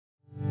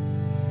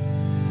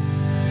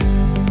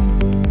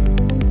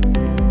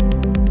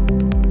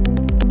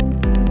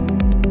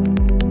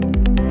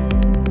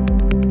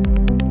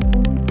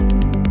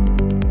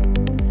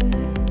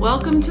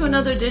Welcome to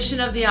another edition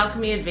of the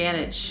Alchemy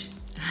Advantage.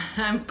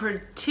 I'm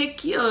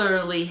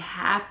particularly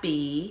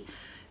happy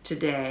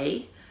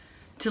today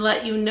to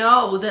let you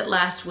know that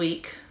last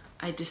week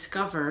I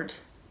discovered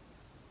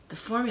the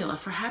formula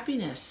for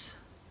happiness.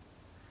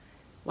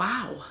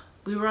 Wow,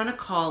 we were on a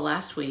call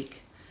last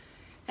week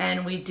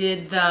and we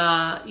did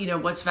the,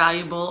 what's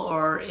valuable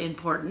or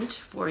important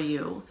for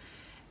you.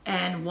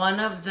 And one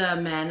of the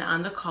men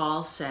on the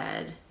call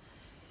said,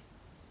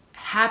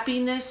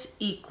 happiness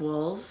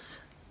equals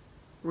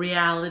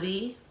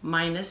reality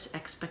minus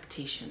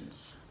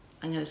expectations.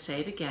 I'm going to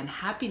say it again.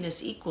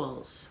 Happiness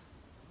equals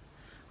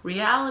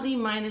reality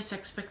minus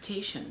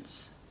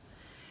expectations.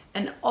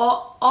 And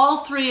all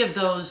three of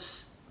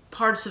those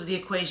parts of the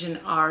equation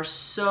are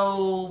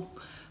so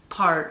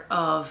part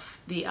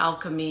of the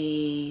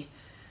alchemy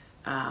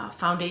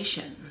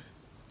foundation.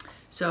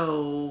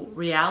 So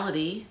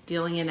reality,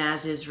 dealing in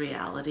as is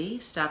reality,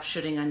 stop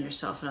shooting on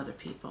yourself and other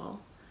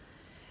people.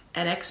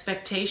 And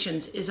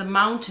expectations is a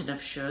mountain of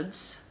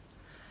shoulds.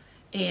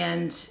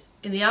 And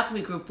in the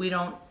alchemy group, we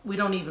don't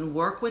even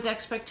work with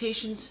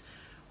expectations.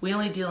 We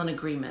only deal in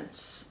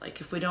agreements.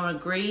 Like if we don't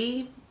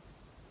agree,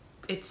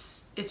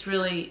 it's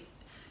really,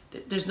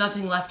 there's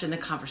nothing left in the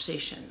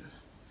conversation.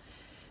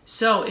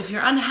 So if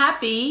you're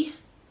unhappy,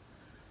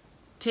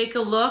 take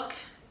a look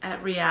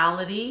at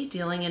reality,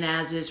 dealing in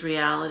as is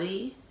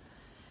reality,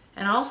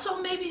 and also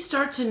maybe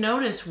start to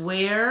notice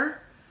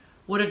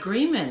what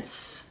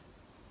agreements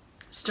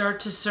start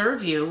to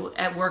serve you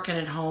at work and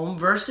at home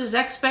versus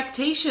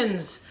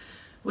expectations,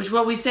 which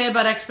what we say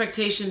about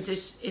expectations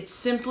is it's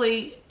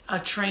simply a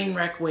train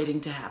wreck waiting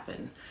to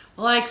happen.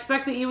 Well, I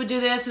expect that you would do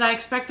this, and I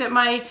expect that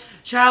my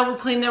child would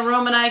clean their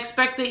room, and I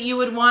expect that you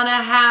would want to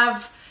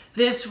have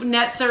this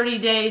net 30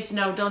 days.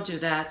 No, don't do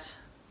that.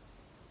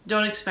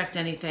 Don't expect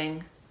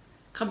anything.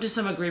 Come to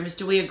some agreements.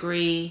 Do we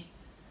agree?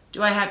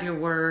 Do I have your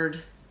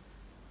word?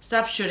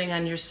 Stop shooting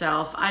on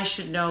yourself. I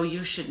should know,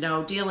 you should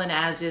know. Deal in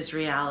as is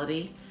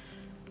reality.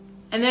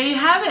 And there you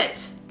have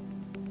it.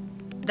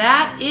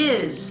 That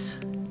is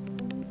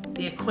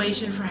the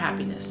equation for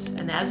happiness.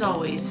 And as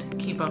always,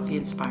 keep up the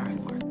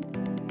inspiring work.